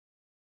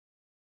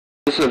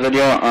This is a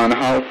video on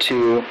how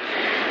to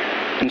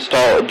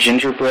install a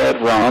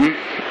Gingerbread ROM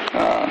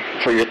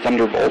for your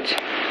Thunderbolt.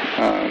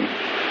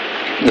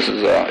 This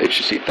is a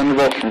HTC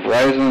Thunderbolt from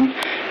Verizon,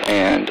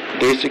 and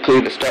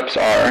basically the steps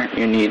are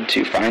you need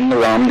to find the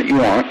ROM that you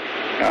want,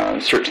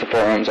 search the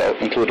forums. I'll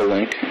include a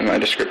link in my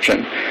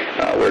description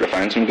where to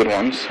find some good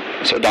ones.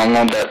 So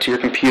download that to your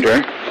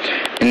computer,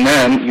 and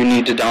then you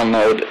need to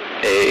download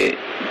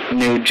a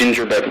new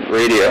Gingerbread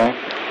radio,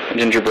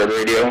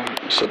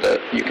 so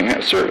that you can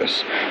have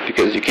service,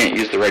 because you can't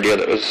use the radio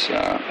that was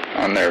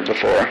on there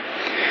before.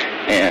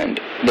 And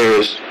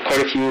there's quite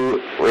a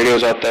few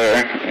radios out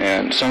there,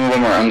 and some of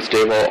them are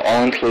unstable.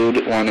 I'll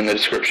include one in the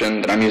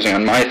description that I'm using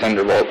on my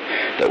Thunderbolt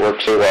that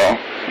works so well,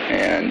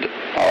 and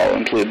I'll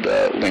include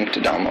the link to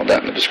download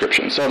that in the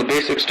description. So the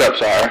basic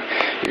steps are,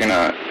 you're going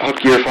to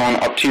hook your phone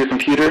up to your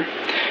computer,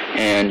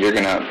 and you're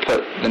going to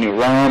put the new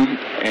ROM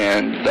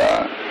and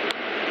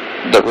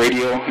the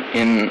radio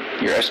in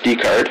your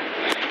SD card,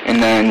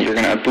 and then you're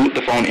going to boot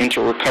the phone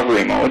into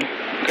recovery mode,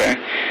 okay?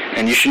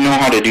 And you should know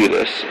how to do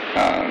this.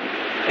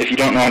 If you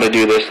don't know how to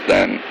do this,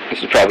 then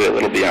this is probably a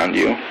little beyond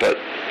you, but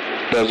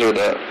those are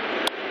the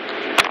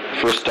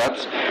first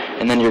steps.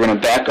 And then you're going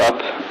to back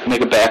up,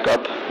 make a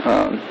backup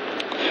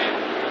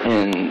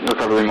in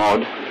recovery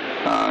mode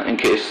in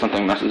case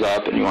something messes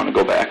up and you want to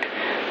go back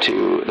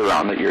to the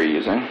ROM that you're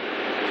using,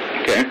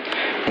 okay?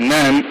 And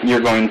then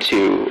you're going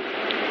to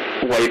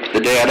wipe the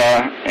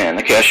data and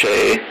the cache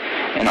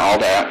and all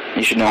that.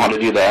 You should know how to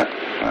do that.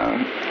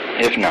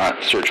 If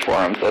not, search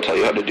forums. They'll tell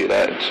you how to do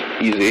that. It's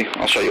easy.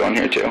 I'll show you on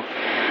here too.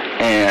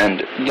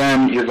 And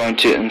then you're going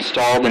to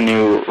install the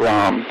new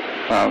ROM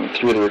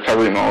through the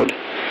recovery mode.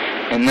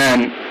 And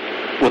then,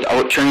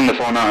 without turning the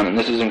phone on, and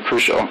this is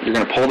crucial, you're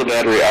going to pull the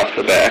battery off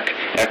the back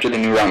after the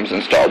new ROM is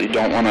installed. You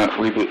don't want to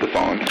reboot the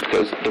phone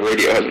because the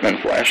radio hasn't been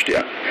flashed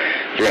yet.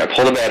 You're going to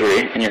pull the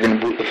battery, and you're going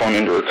to boot the phone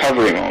into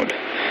recovery mode.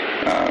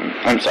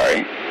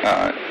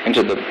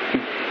 Into the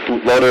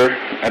bootloader,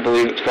 I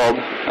believe it's called,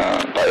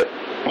 by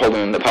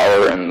holding the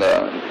power and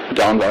the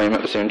down volume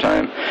at the same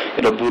time.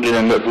 It'll boot it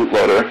into the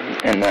bootloader,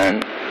 and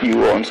then you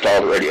will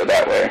install the radio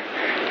that way,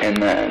 and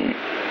then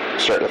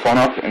start the phone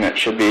up, and it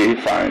should be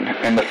fine.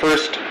 And the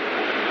first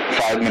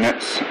 5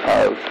 minutes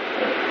of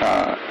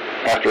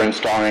after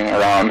installing a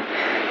ROM,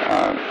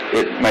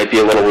 it might be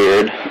a little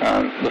weird.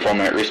 The phone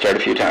might restart a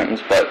few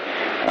times, but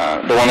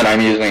the one that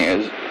I'm using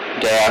is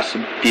DAS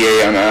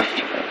BAMF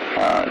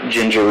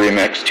Ginger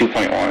Remix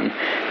 2.1,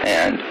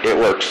 and it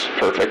works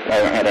perfect. I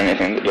haven't had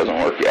anything that doesn't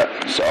work yet.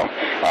 So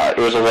it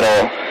was a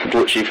little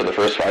glitchy for the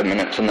first 5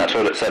 minutes, and that's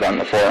what it said on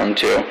the forum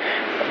too.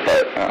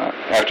 But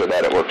after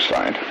that, it works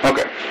fine.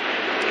 Okay,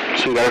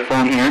 so we got our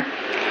phone here.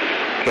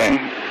 Okay,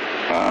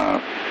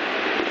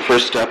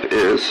 first step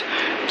is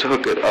to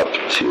hook it up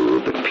to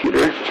the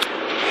computer.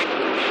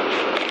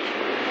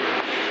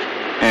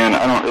 And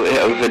I don't really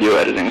have video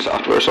editing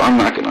software, so I'm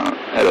not going to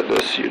edit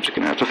this. You're just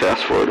going to have to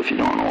fast forward if you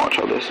don't want to watch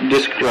all this.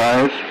 Disk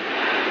drive,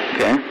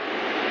 okay.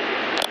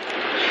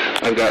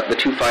 I've got the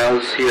two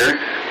files here.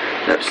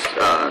 That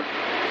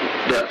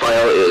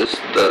file is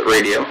the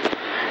radio,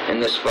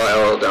 and this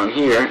file down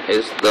here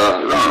is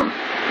the ROM,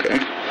 okay.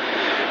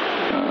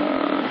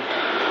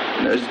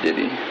 There's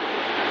Diddy.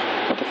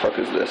 What the fuck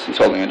is this? He's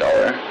holding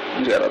 $1.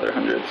 He's got other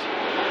hundreds.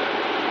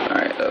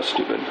 Alright, that was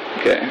stupid.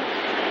 Okay.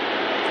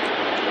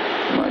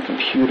 My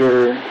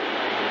computer.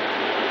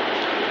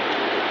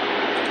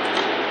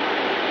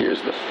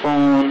 Here's the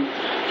phone.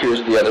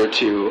 Here's the other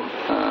two.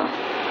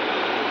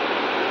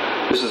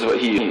 This is what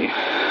he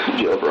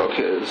jailbroke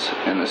his,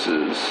 and this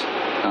is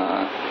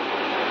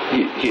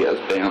he has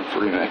BAMF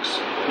Remix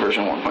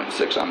version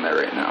 1.6 on there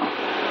right now.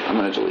 I'm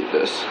going to delete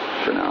this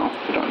for now.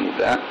 We don't need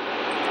that.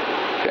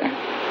 Okay.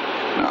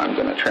 Now I'm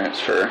going to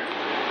transfer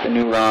the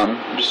new ROM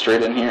just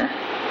straight in here.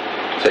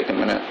 It'll take a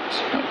minute. It's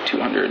like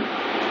 200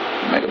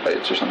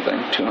 megabytes or something,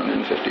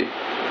 250.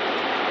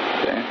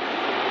 Okay.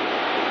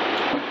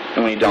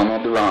 And when you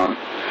download the ROM,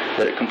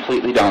 that it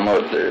completely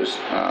downloads. There's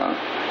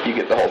you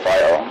get the whole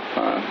file.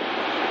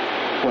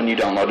 When you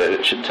download it,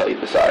 it should tell you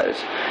the size,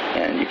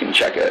 and you can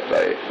check it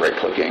by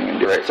right-clicking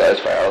and do right size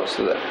file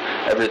so that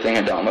everything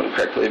is downloaded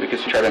correctly. Because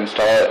if you try to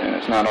install it and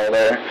it's not all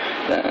there,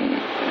 then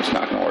it's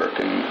not going to work,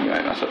 and you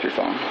might mess up your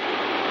phone.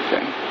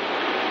 Okay.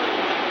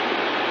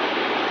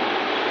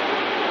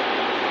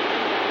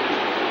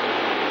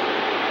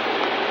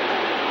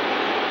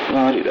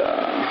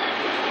 La-di-da.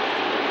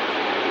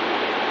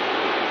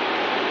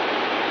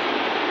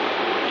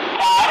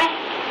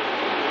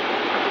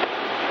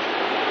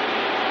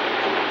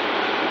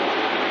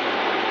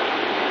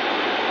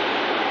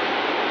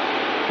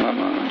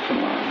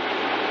 Come on.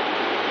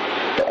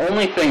 The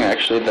only thing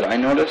actually that I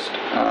noticed,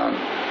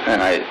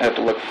 and I have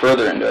to look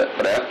further into it,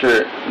 but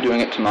after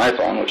doing it to my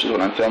phone, which is what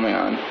I'm filming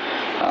on,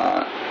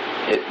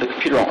 the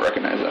computer won't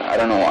recognize it. I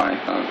don't know why.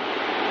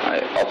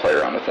 I'll play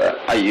around with that.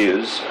 I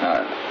use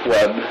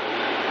web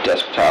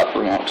desktop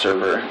remote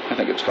server, I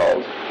think it's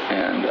called,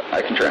 and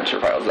I can transfer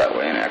files that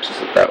way and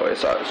access it that way,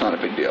 so it's not a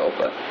big deal,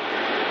 but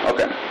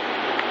okay.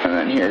 And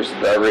then here's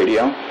the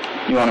radio.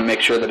 You want to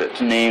make sure that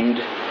it's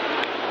named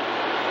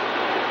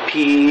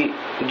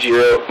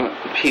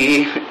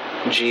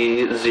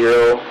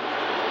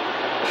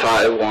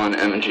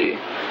PG051MG.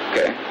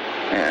 Okay,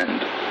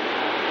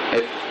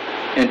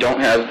 and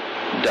don't have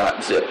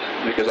 .zip,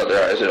 because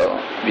otherwise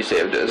it'll be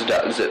saved as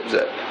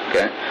 .zip.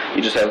 Okay,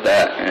 you just have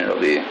that and it'll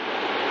be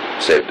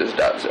saved as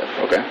 .zip.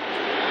 Okay,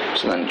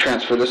 so then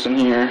transfer this in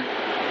here.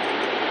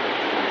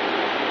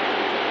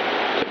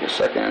 Take a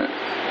second.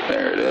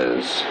 There it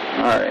is.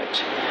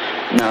 Alright,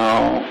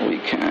 now we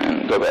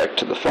can go back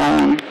to the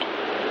phone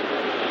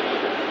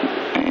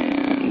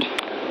and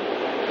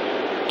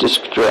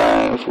disk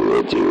drive. We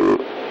will do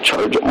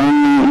charge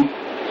only.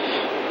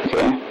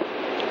 Okay,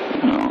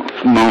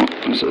 mount,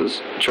 it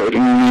says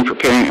charging only,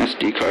 preparing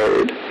SD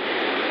card.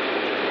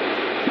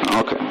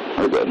 Okay,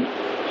 we're good.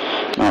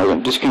 Now we're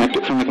going to disconnect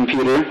it from the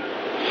computer,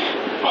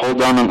 hold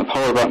down on the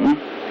power button,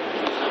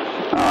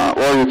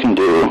 or you can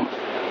go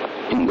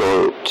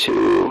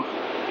to,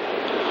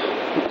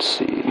 let's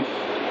see,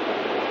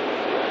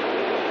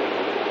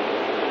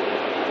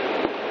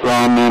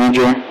 ROM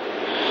manager.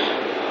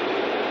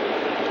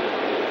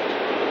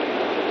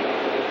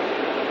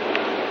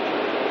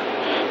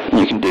 And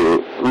you can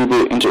do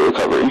reboot into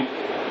recovery.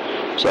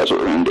 So that's what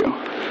we're going to do.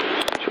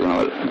 So we're going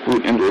to let it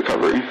boot into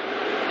recovery.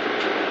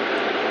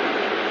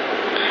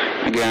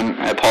 Again,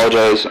 I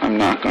apologize, I'm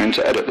not going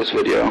to edit this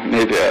video.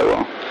 Maybe I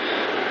will.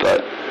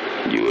 But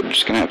you're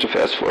just going to have to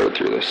fast forward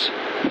through this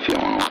if you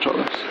don't want to watch all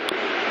this.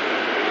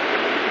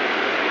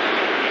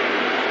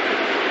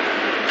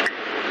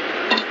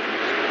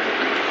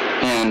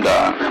 And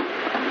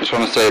I just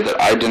want to say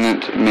that I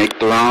didn't make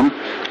the ROM.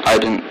 I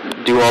didn't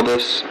do all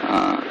this.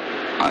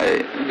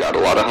 I got a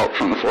lot of help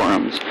from the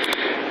forums.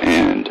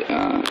 And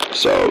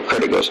so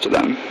credit goes to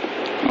them.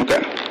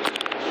 Okay.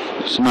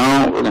 So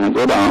now we're going to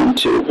go down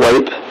to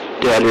wipe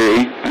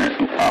data,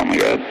 oh my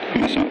god, I'm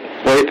messing up.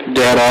 Wipe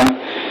data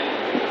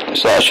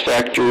 /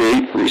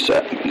 factory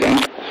reset. Okay.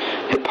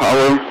 Hit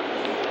power.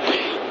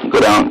 Go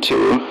down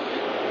to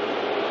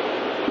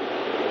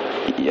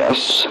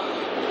yes.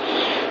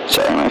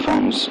 Sorry, my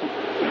phone's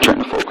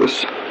trying to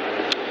focus.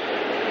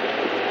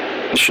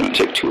 It shouldn't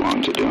take too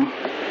long to do.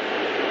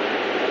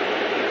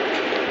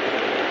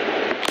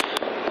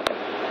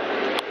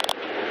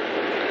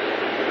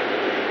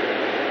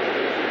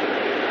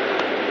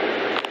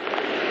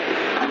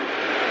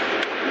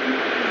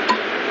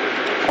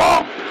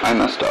 Wow, I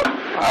messed up.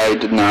 I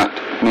did not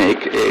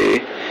make a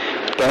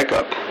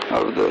backup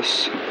of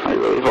this. I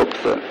really hope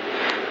that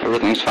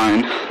everything's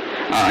fine.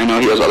 I know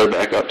he has other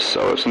backups,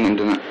 so if something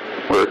didn't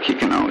work, he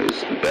can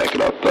always back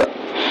it up, but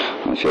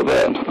I feel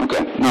bad.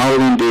 Okay, now we're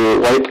going to do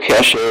wipe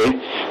cache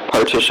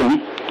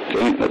partition.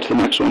 Okay, that's the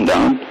next one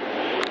down.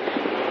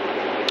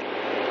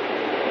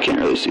 Can't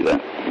really see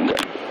that.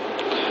 Okay.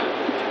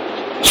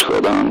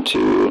 Scroll down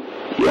to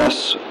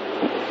yes.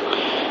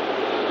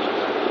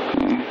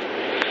 Okay.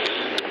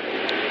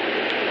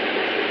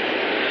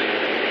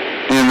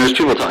 And there's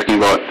people talking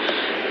about,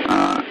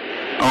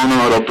 oh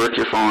no, it'll brick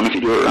your phone if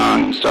you do it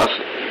wrong and stuff.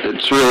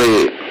 It's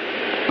really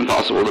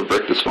impossible to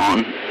brick this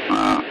phone.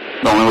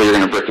 The only way you're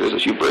going to brick it is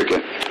if you break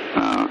it,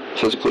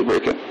 physically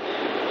break it.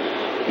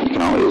 You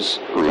can always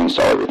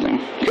reinstall everything.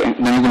 Okay,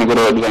 then you're going to go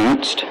to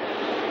advanced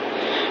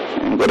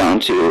and go down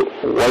to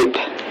wipe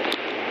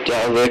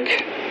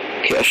Dalvik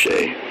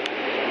cache.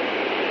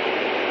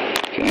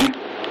 Okay,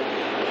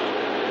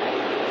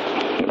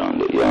 go down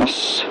to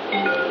yes.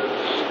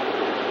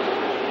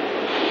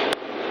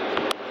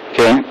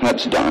 Okay,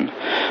 that's done.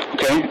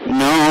 Okay,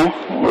 now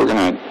we're going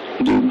to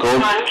do go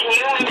back.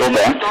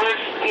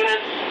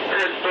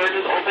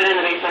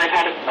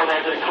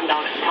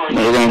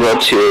 Now we're going to go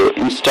to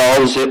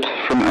install zip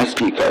from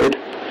SD card.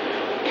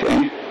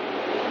 Okay.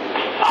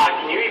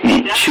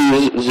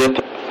 Choose zip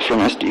from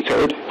SD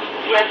card.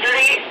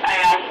 Yesterday I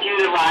asked you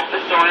to lock the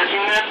storage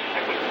unit.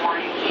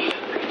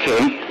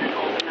 Okay.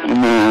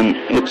 And then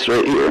it's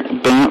right here.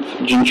 Banff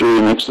Ginger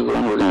Remix is the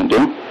one we're going to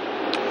do.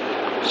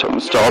 So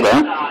install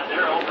that.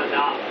 They're opened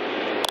up.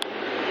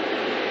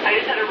 I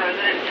just had a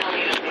resident tell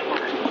me that they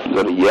weren't.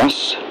 Go to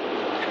yes.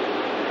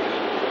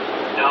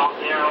 No,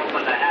 they're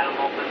open. I had them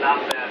opened up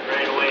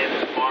right away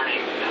this morning,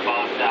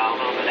 about a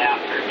little bit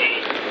after 8.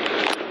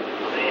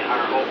 So they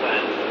are open.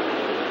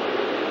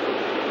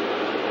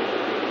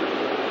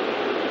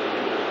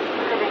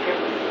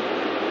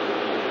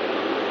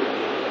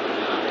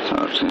 So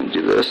I'm just going to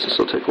do this. This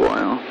will take a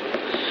while.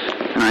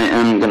 And I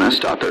am going to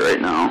stop it right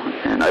now.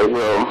 And I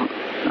will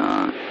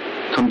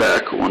come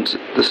back once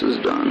this is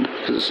done,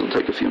 because this will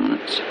take a few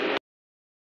minutes.